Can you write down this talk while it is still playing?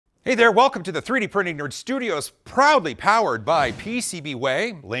Hey there, welcome to the 3D Printing Nerd Studios, proudly powered by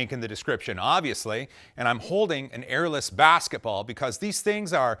PCBWay, link in the description obviously, and I'm holding an airless basketball because these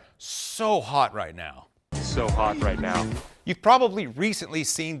things are so hot right now. So hot right now. You've probably recently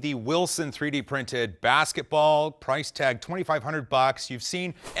seen the Wilson 3D printed basketball, price tag $2,500. You've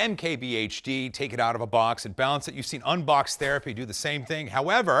seen MKBHD take it out of a box and bounce it. You've seen Unbox Therapy do the same thing.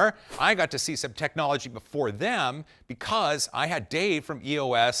 However, I got to see some technology before them because I had Dave from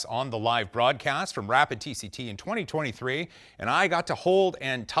EOS on the live broadcast from Rapid TCT in 2023, and I got to hold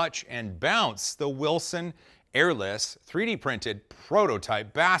and touch and bounce the Wilson Airless 3D printed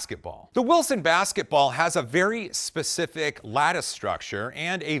prototype basketball. The Wilson basketball has a very specific lattice structure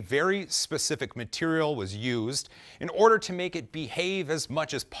and a very specific material was used in order to make it behave as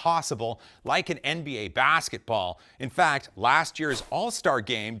much as possible like an NBA basketball. In fact, last year's All-Star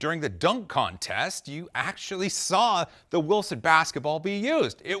game during the dunk contest, you actually saw the Wilson basketball be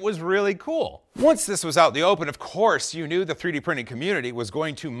used. It was really cool. Once this was out in the open, of course, you knew the 3D printing community was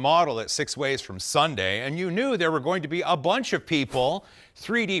going to model it 6 ways from Sunday, and you knew there were going to be a bunch of people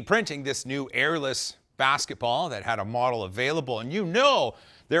 3D printing this new airless basketball that had a model available. And you know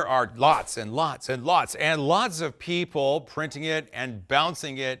there are lots and lots and lots and lots of people printing it and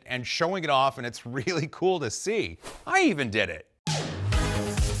bouncing it and showing it off, and it's really cool to see. I even did it.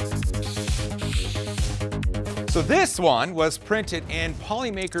 So this one was printed in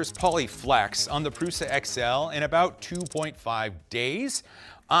Polymaker's Polyflex on the Prusa XL in about 2.5 days.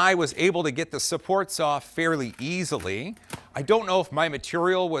 I was able to get the supports off fairly easily. I don't know if my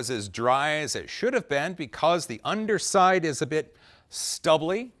material was as dry as it should have been because the underside is a bit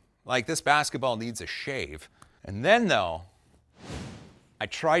stubbly, like this basketball needs a shave. And then though, I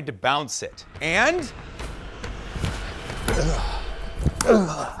tried to bounce it and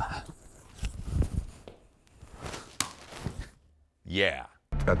yeah.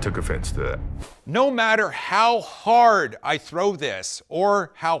 I took offense to that. No matter how hard I throw this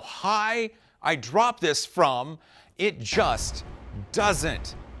or how high I drop this from, it just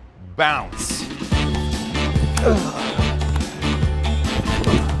doesn't bounce.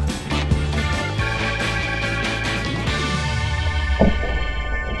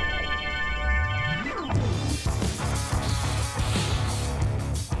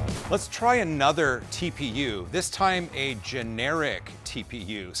 Let's try another TPU, this time a generic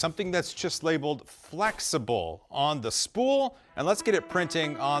TPU, something that's just labeled flexible on the spool, and let's get it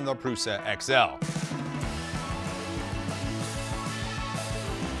printing on the Prusa XL.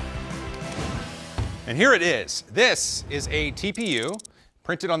 And here it is. This is a TPU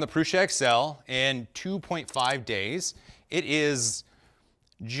printed on the Prusa XL in 2.5 days. It is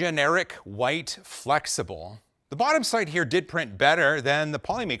generic white flexible. The bottom side here did print better than the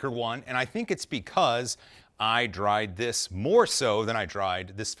Polymaker one, and I think it's because I dried this more so than I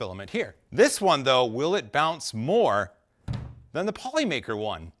dried this filament here. This one though, will it bounce more than the Polymaker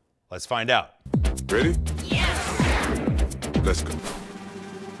one? Let's find out. Ready? Yeah. Let's go.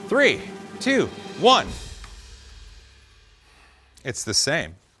 3, 2, 1. It's the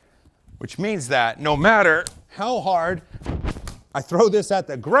same, which means that no matter how hard I throw this at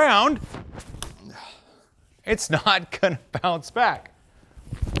the ground, it's not gonna bounce back.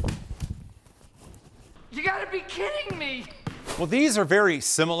 You gotta be kidding me! Well, these are very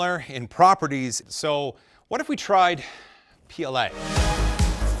similar in properties, so what if we tried PLA?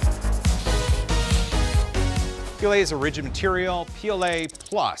 PLA is a rigid material, PLA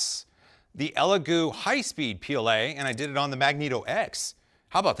plus the Elegoo high-speed PLA, and I did it on the Magneto X.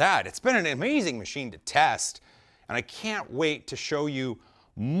 How about that? It's been an amazing machine to test, and I can't wait to show you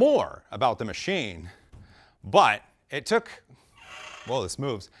more about the machine. But it took, whoa, this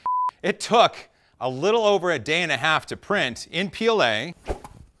moves. It took a little over a day and a half to print in PLA,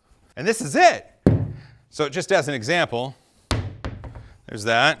 and this is it. So just as an example, there's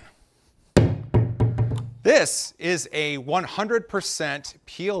that. This is a 100%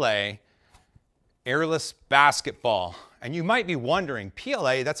 PLA airless basketball. And you might be wondering,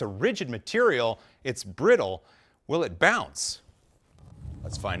 PLA, that's a rigid material, it's brittle, will it bounce?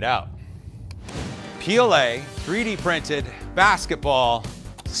 Let's find out. PLA 3D printed basketball,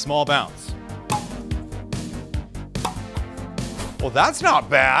 small bounce. Well, that's not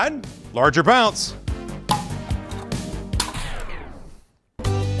bad. Larger bounce.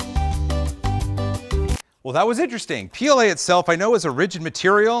 Well, that was interesting. PLA itself, I know, is a rigid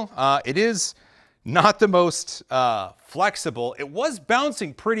material. It is not the most flexible. It was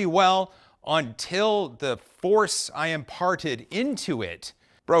bouncing pretty well until the force I imparted into it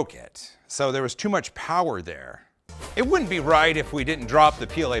broke it. So there was too much power there. It wouldn't be right if we didn't drop the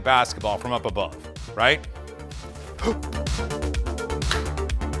PLA basketball from up above, right?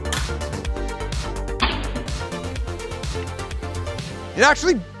 It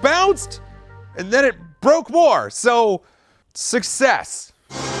actually bounced, and then it broke more. So, success.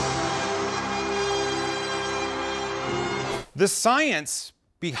 The science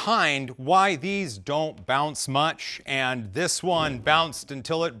behind why these don't bounce much and this one bounced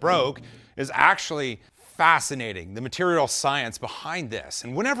until it broke is actually fascinating. The material science behind this.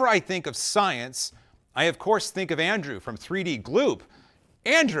 And whenever I think of science, I of course think of Andrew from 3D Gloop.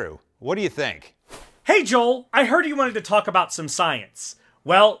 Andrew, what do you think? Hey Joel, I heard you wanted to talk about some science.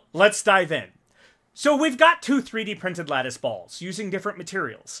 Well, let's dive in. So we've got two 3D printed lattice balls using different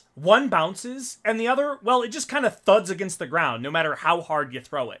materials. One bounces, and the other, well, it just kind of thuds against the ground no matter how hard you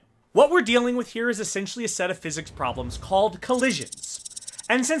throw it. What we're dealing with here is essentially a set of physics problems called collisions.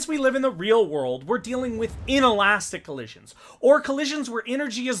 And since we live in the real world, we're dealing with inelastic collisions, or collisions where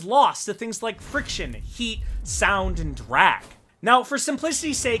energy is lost to things like friction, heat, sound, and drag. Now, for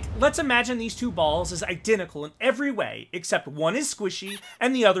simplicity's sake, let's imagine these two balls as identical in every way, except one is squishy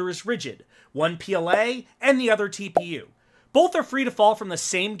and the other is rigid. One PLA and the other TPU. Both are free to fall from the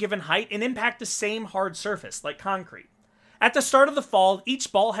same given height and impact the same hard surface, like concrete. At the start of the fall,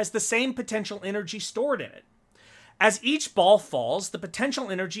 each ball has the same potential energy stored in it. As each ball falls, the potential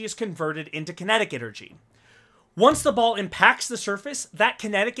energy is converted into kinetic energy. Once the ball impacts the surface, that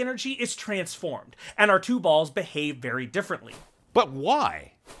kinetic energy is transformed, and our two balls behave very differently. But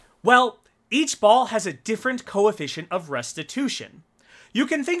why? Well, each ball has a different coefficient of restitution. You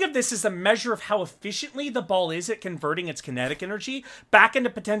can think of this as a measure of how efficiently the ball is at converting its kinetic energy back into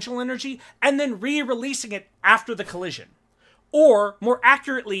potential energy and then re-releasing it after the collision. Or, more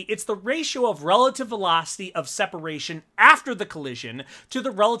accurately, it's the ratio of relative velocity of separation after the collision to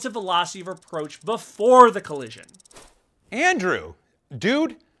the relative velocity of approach before the collision. Andrew,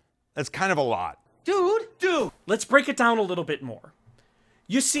 dude, that's kind of a lot. Dude! Let's break it down a little bit more.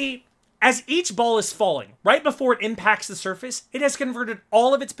 You see, as each ball is falling, right before it impacts the surface, it has converted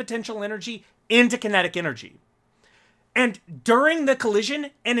all of its potential energy into kinetic energy. And during the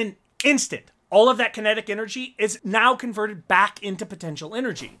collision, in an instant, all of that kinetic energy is now converted back into potential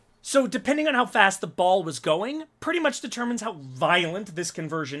energy. So depending on how fast the ball was going, pretty much determines how violent this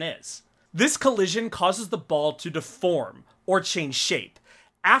conversion is. This collision causes the ball to deform, or change shape.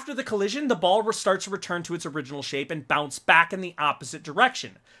 After the collision, the ball starts to return to its original shape and bounce back in the opposite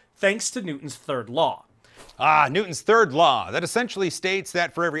direction, thanks to Newton's third law. Newton's third law. That essentially states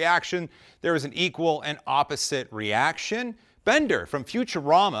that for every action, there is an equal and opposite reaction. Bender from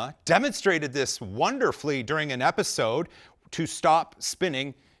Futurama demonstrated this wonderfully during an episode to stop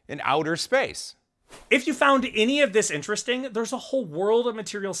spinning in outer space. If you found any of this interesting, there's a whole world of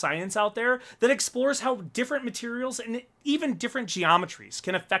material science out there that explores how different materials and even different geometries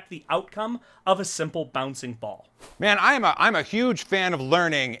can affect the outcome of a simple bouncing ball. Man, I'm a huge fan of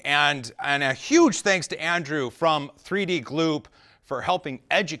learning, and a huge thanks to Andrew from 3D Gloop for helping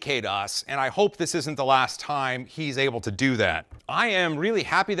educate us, and I hope this isn't the last time he's able to do that. I am really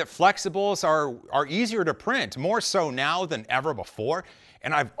happy that flexibles are easier to print, more so now than ever before,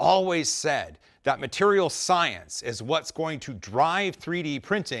 and I've always said that material science is what's going to drive 3D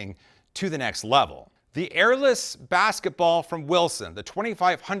printing to the next level. The Airless basketball from Wilson, the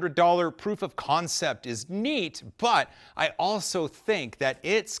 $2,500 proof of concept, is neat, but I also think that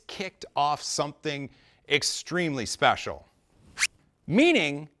it's kicked off something extremely special.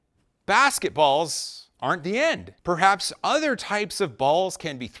 Meaning, basketballs aren't the end. Perhaps other types of balls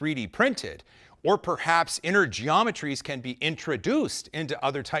can be 3D printed, or perhaps inner geometries can be introduced into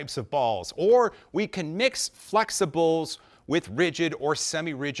other types of balls, or we can mix flexibles with rigid or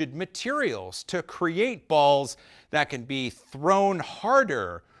semi-rigid materials to create balls that can be thrown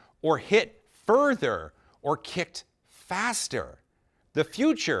harder, or hit further, or kicked faster. The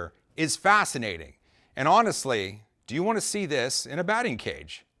future is fascinating, and honestly, do you want to see this in a batting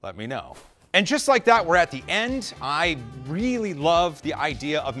cage? Let me know. And just like that, we're at the end. I really love the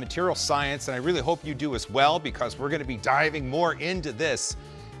idea of material science, and I really hope you do as well, because we're going to be diving more into this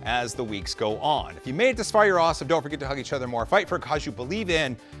as the weeks go on. If you made it this far, you're awesome. Don't forget to hug each other more. Fight for a cause you believe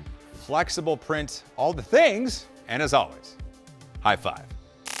in. Flexible print, all the things. And as always, high five.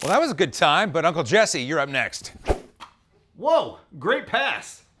 Well, that was a good time, but Uncle Jesse, you're up next. Whoa, great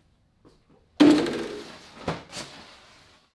pass.